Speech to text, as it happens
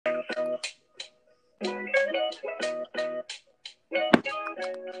Hello,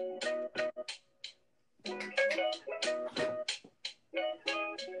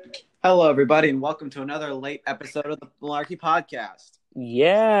 everybody, and welcome to another late episode of the Malarkey Podcast.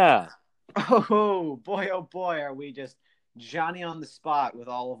 Yeah. Oh boy, are we just Johnny on the spot with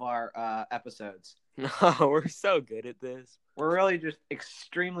all of our episodes. We're so good at this. We're really just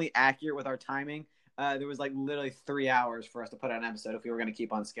extremely accurate with our timing. There was like literally 3 hours for us to put out an episode if we were going to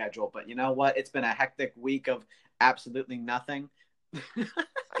keep on schedule. But you know what? It's been a hectic week of absolutely nothing.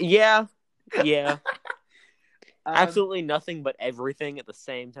 Yeah. Absolutely nothing but everything at the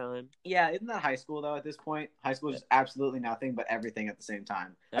same time. Yeah, isn't that high school though? At this point, high school is just absolutely nothing but everything at the same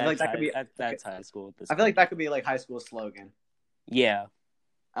time. I feel like that could be that's high school at this I feel like that could be like high school slogan. Yeah.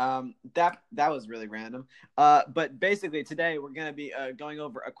 That was really random. But basically today we're gonna be going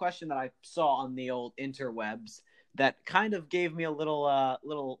over a question that I saw on the old interwebs that kind of gave me a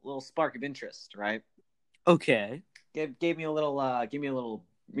little spark of interest, right? Okay. Gave me a little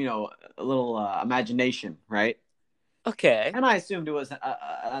imagination, right? Okay. And I assumed it was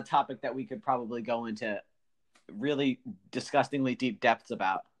a topic that we could probably go into really disgustingly deep depths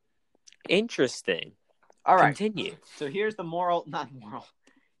about. Interesting. All right. Continue. So here's the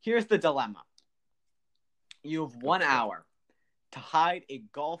here's the dilemma. You have 1 hour to hide a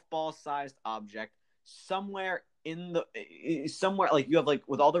golf ball sized object somewhere like you have like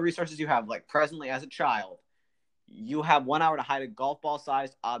with all the resources you have like presently as a child, you have 1 hour to hide a golf ball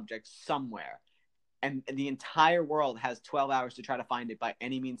sized object somewhere. And the entire world has 12 hours to try to find it by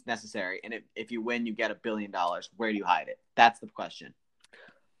any means necessary. And if you win, you get $1 billion. Where do you hide it? That's the question.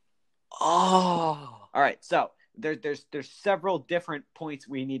 Oh. All right. So there's several different points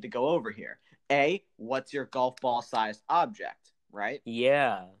we need to go over here. A, what's your golf ball sized object, right?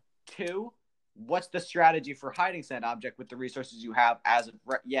 Yeah. 2, what's the strategy for hiding said object with the resources you have as of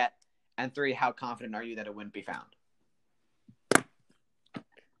yet? And 3, how confident are you that it wouldn't be found?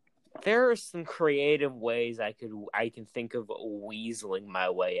 There are some creative ways I can think of weaseling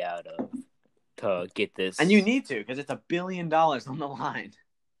my way out of to get this. And you need to, because it's $1 billion on the line.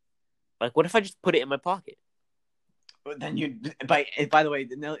 Like, what if I just put it in my pocket? Then by the way,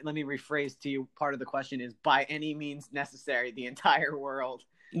 let me rephrase to you. Part of the question is by any means necessary, the entire world.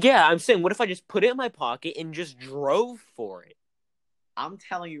 Yeah, I'm saying, what if I just put it in my pocket and just drove for it? I'm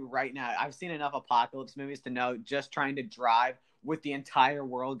telling you right now, I've seen enough apocalypse movies to know just trying to drive with the entire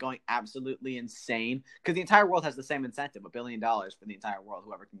world going absolutely insane, because the entire world has the same incentive, $1 billion for the entire world,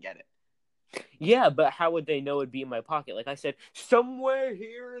 whoever can get it. Yeah, but how would they know it'd be in my pocket? Like I said, somewhere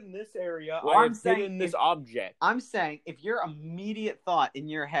here in this area, well, I'm hidden this object. I'm saying if your immediate thought in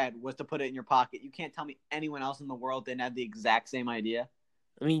your head was to put it in your pocket, you can't tell me anyone else in the world didn't have the exact same idea.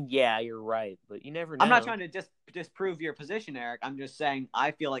 I mean, yeah, you're right, but you never know. I'm not trying to disprove your position, Eric. I'm just saying I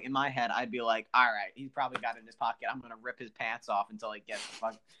feel like in my head I'd be like, all right, he's probably got it in his pocket. I'm going to rip his pants off until he gets the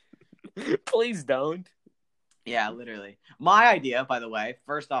fuck. Please don't. Yeah, literally. My idea, by the way,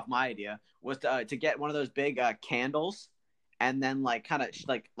 first off, my idea was to get one of those big candles and then like kind of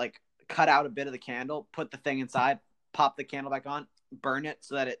like cut out a bit of the candle, put the thing inside, pop the candle back on, burn it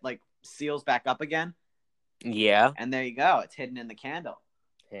so that it like seals back up again. Yeah. And there you go. It's hidden in the candle.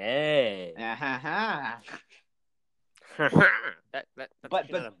 Hey. But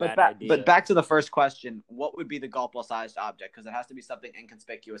back to the first question, what would be the golf ball sized object? Because it has to be something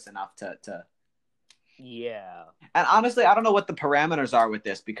inconspicuous enough to Yeah. And honestly, I don't know what the parameters are with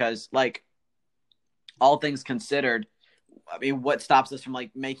this, because like all things considered, I mean, what stops us from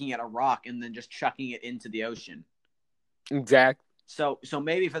like making it a rock and then just chucking it into the ocean? Exactly. So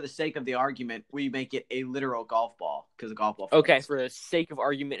maybe for the sake of the argument, we make it a literal golf ball, because a golf ball. Okay, for the sake of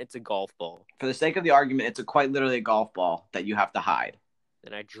argument, it's a golf ball. For the sake of the argument, it's quite literally a golf ball that you have to hide.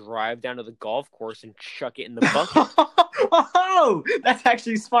 Then I drive down to the golf course and chuck it in the bucket. Oh, that's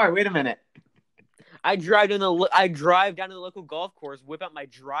actually smart. Wait a minute. I drive down to the local golf course, whip out my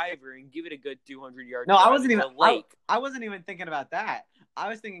driver, and give it a good 200 yards. No, I wasn't even thinking about that. I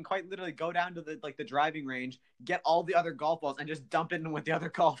was thinking quite literally go down to the driving range, get all the other golf balls, and just dump it in with the other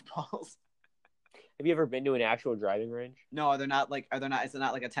golf balls. Have you ever been to an actual driving range? No, is it not like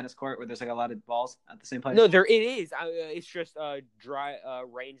a tennis court where there's like a lot of balls at the same place? No, it is. It's just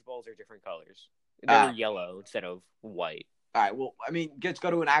range balls are different colors. They're yellow instead of white. All right, well, I mean, just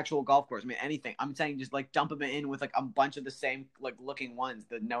go to an actual golf course. I mean, anything. I'm saying just, like, dump them in with, like, a bunch of the same, like, looking ones.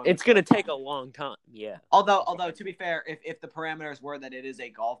 It's going to take a long time, yeah. Although, to be fair, if the parameters were that it is a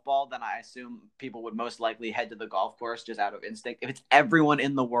golf ball, then I assume people would most likely head to the golf course just out of instinct. If it's everyone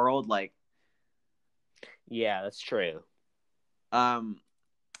in the world, like... Yeah, that's true.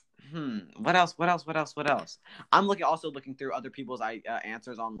 What else? What else? What else? What else? I'm looking through other people's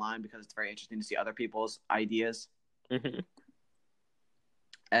answers online because it's very interesting to see other people's ideas. Mm-hmm.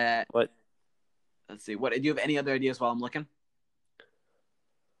 What? Let's see. What do you have any other ideas while I'm looking?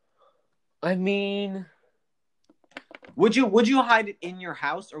 I mean, would you hide it in your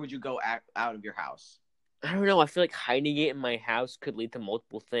house or would you go out of your house? I don't know. I feel like hiding it in my house could lead to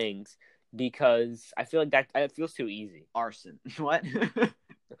multiple things because I feel like that feels too easy. Arson. What?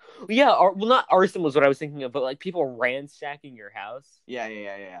 Yeah, not arson was what I was thinking of, but like people ransacking your house.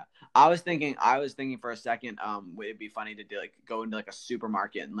 Yeah. I was thinking for a second, it'd be funny to do like go into like a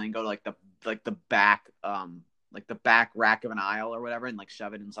supermarket and then go to like the back rack of an aisle or whatever and like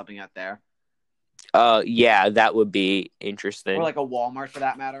shove it in something out there. Yeah, that would be interesting. Or like a Walmart for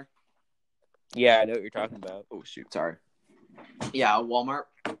that matter. Yeah, I know what you're talking about. Oh shoot, sorry. Yeah, a Walmart.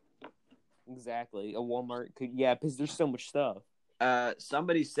 Exactly, a Walmart could. Yeah, because there's so much stuff.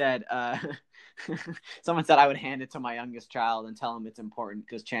 Somebody said, someone said I would hand it to my youngest child and tell him it's important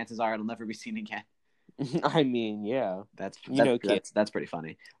because chances are it'll never be seen again. I mean, yeah, that's pretty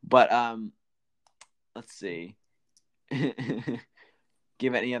funny. But let's see.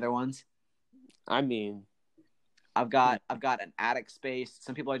 Give any other ones? I mean, I've got an attic space.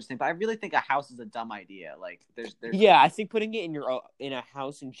 Some people are just saying, but I really think a house is a dumb idea. Like there's yeah, I think putting it in a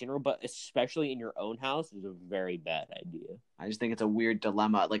house in general, but especially in your own house, is a very bad idea. I just think it's a weird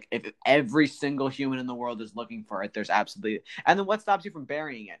dilemma. Like if every single human in the world is looking for it, there's absolutely. And then what stops you from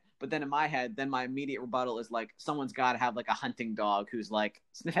burying it? But then in my head, then my immediate rebuttal is like someone's got to have like a hunting dog who's like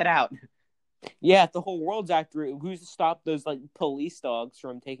sniff it out. Yeah, if the whole world's after it, who's to stop those like police dogs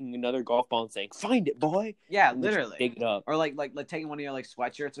from taking another golf ball and saying, "Find it, boy"? Yeah, and literally. Dig it up. Or like taking one of your like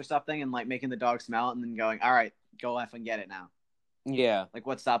sweatshirts or something and like making the dog smell it and then going, "All right, go F and get it now." Yeah. Like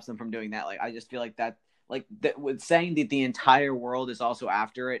what stops them from doing that? Like I just feel like that with saying that the entire world is also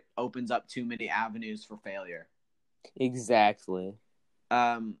after it opens up too many avenues for failure. Exactly.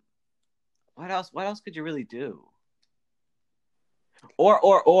 What else could you really do?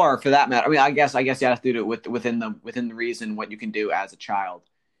 Or for that matter, I mean, I guess you have to do it within the reason what you can do as a child.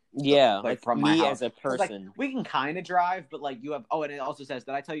 Yeah, So, like from me my house. as a person. Like, we can kind of drive, but like you have. Oh, and it also says,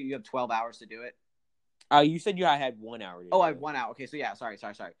 did I tell you you have 12 hours to do it? You said I had 1 hour. I have 1 hour. Okay, so yeah, sorry.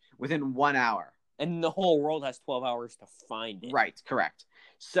 Within 1 hour. And the whole world has 12 hours to find it. Right, correct.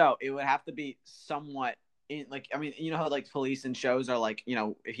 So it would have to be somewhat. Like, I mean, you know how like police and shows are like, you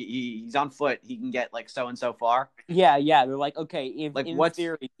know, if he's on foot, he can get like so and so far. Yeah, they're like, okay, if like in what's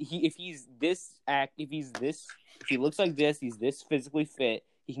theory, if he looks like this, he's this physically fit,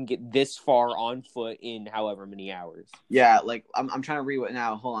 he can get this far on foot in however many hours. Yeah, like I'm trying to read it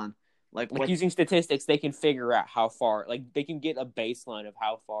now. Hold on. Like using statistics, they can figure out how far. Like they can get a baseline of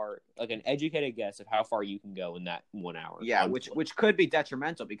how far, like an educated guess of how far you can go in that 1 hour. Yeah, which could be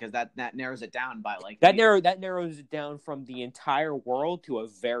detrimental because that narrows it down by like that narrows it down from the entire world to a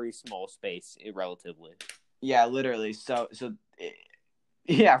very small space, relatively. Yeah, literally. So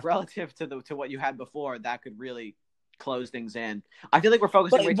yeah, relative to what you had before, that could really close things in. I feel like we're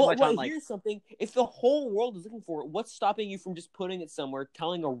focusing way too much on like. Here's something: if the whole world is looking for it, what's stopping you from just putting it somewhere,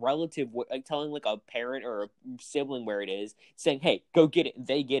 telling a relative, like telling like a parent or a sibling where it is, saying, "Hey, go get it."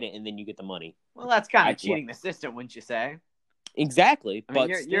 They get it, and then you get the money. Well, that's kind of cheating the system, wouldn't you say? Exactly, I mean,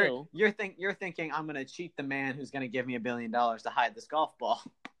 but you're thinking I'm going to cheat the man who's going to give me $1 billion to hide this golf ball.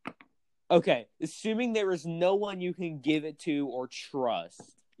 Okay, assuming there is no one you can give it to or trust.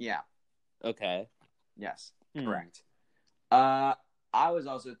 Yeah. Okay. Yes. Correct. I was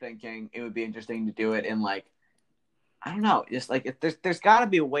also thinking it would be interesting to do it in like, I don't know, just like if there's got to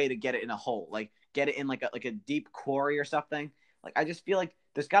be a way to get it in a hole, like get it in like a deep quarry or something. Like I just feel like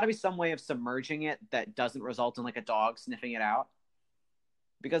there's got to be some way of submerging it that doesn't result in like a dog sniffing it out.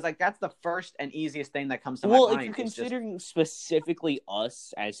 Because like that's the first and easiest thing that comes to my mind. Well, if you're considering specifically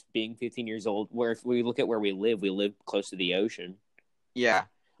us as being 15 years old, where if we look at where we live close to the ocean. Yeah.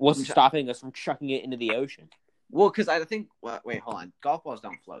 What's stopping us from chucking it into the ocean? Well, because I think. Wait, hold on. Golf balls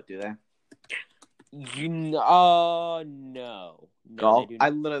don't float, do they? No. Golf. I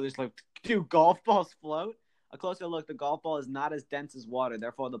literally just looked. Do golf balls float? A closer look, the golf ball is not as dense as water.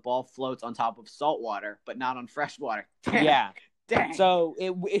 Therefore, the ball floats on top of salt water, but not on fresh water. Damn. Yeah. Dang. So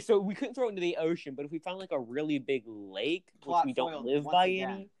we couldn't throw it into the ocean, but if we found like a really big lake, which we don't live by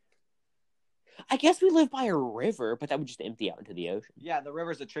any. I guess we live by a river, but that would just empty out into the ocean. Yeah, the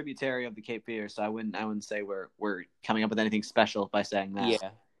river's a tributary of the Cape Fear, so I wouldn't say we're coming up with anything special by saying that. Yeah.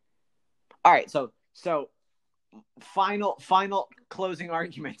 All right, so final closing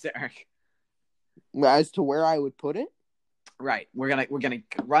arguments, Eric. As to where I would put it? Right. We're gonna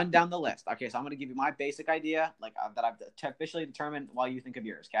run down the list. Okay, so I'm gonna give you my basic idea, that I've officially determined, while you think of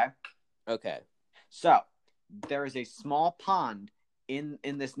yours. Okay. Okay. So there is a small pond in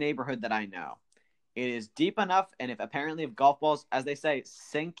this neighborhood that I know. It is deep enough, and if golf balls, as they say,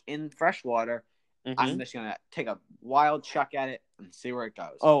 sink in fresh water, I'm just gonna take a wild chuck at it and see where it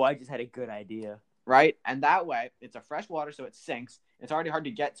goes. Oh, I just had a good idea. Right, and that way it's a fresh water, so it sinks. It's already hard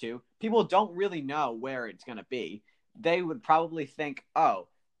to get to. People don't really know where it's gonna be. They would probably think, oh,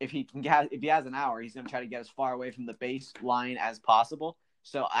 if he has an hour, he's gonna try to get as far away from the base line as possible.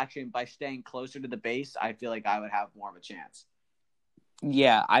 So actually, by staying closer to the base, I feel like I would have more of a chance.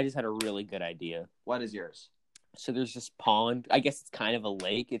 Yeah, I just had a really good idea. What is yours? So there's this pond. I guess it's kind of a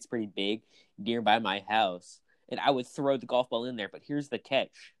lake. It's pretty big, nearby my house. And I would throw the golf ball in there. But here's the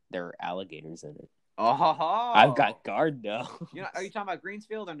catch. There are alligators in it. Oh, I've got guard, though. Are you talking about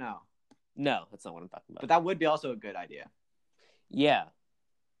Greensfield or no? No, that's not what I'm talking about. But that would be also a good idea. Yeah.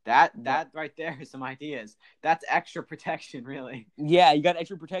 That right there is some ideas. That's extra protection, really. Yeah, you got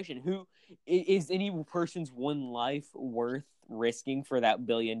extra protection. Who is any person's one life worth risking for that $1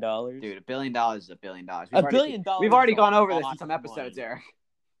 billion? Dude, $1 billion is $1 billion. $1 billion. We've already gone over this in some episodes, Eric.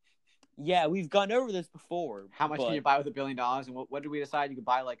 Yeah, we've gone over this before. How much can you buy with $1 billion? And what did we decide? You could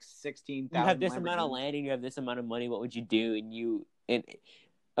buy like 16,000. You have this amount of land and you have this amount of money. What would you do?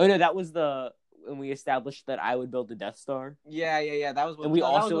 Oh no, that was when we established that I would build the Death Star. Yeah. That was. And we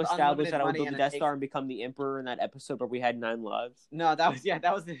also established that I would build the Death Star and become the Emperor in that episode where we had 9 lives. No, that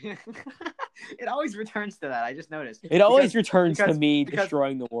was. It always returns to that. I just noticed. It always returns to me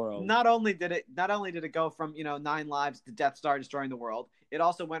destroying the world. Not only did it go from 9 lives to Death Star destroying the world, it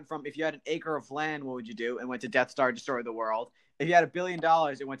also went from, if you had an acre of land, what would you do? And went to Death Star destroy the world. If you had $1 billion,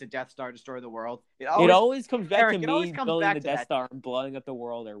 it went to Death Star destroy the world. It always comes back to me building the Death Star and blowing up the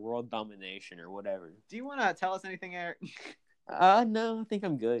world, or world domination, or whatever. Do you want to tell us anything, Eric? No, I think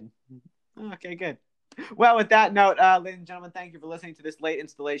I'm good. Okay, good. Well, with that note, ladies and gentlemen, thank you for listening to this late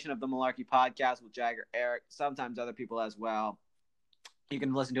installation of the Malarkey Podcast with Jagger, Eric, sometimes other people as well. You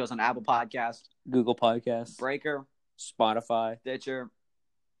can listen to us on Apple Podcasts, Google Podcasts, Breaker, Spotify, Stitcher,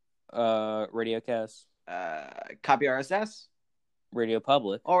 Radiocast, Copy RSS, Radio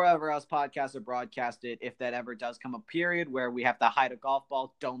Public, or wherever else podcasts are broadcasted. If that ever does come a period where we have to hide a golf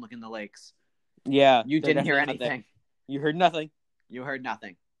ball, don't look in the lakes. Yeah. You didn't hear anything. You heard nothing. You heard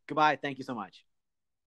nothing. Goodbye. Thank you so much.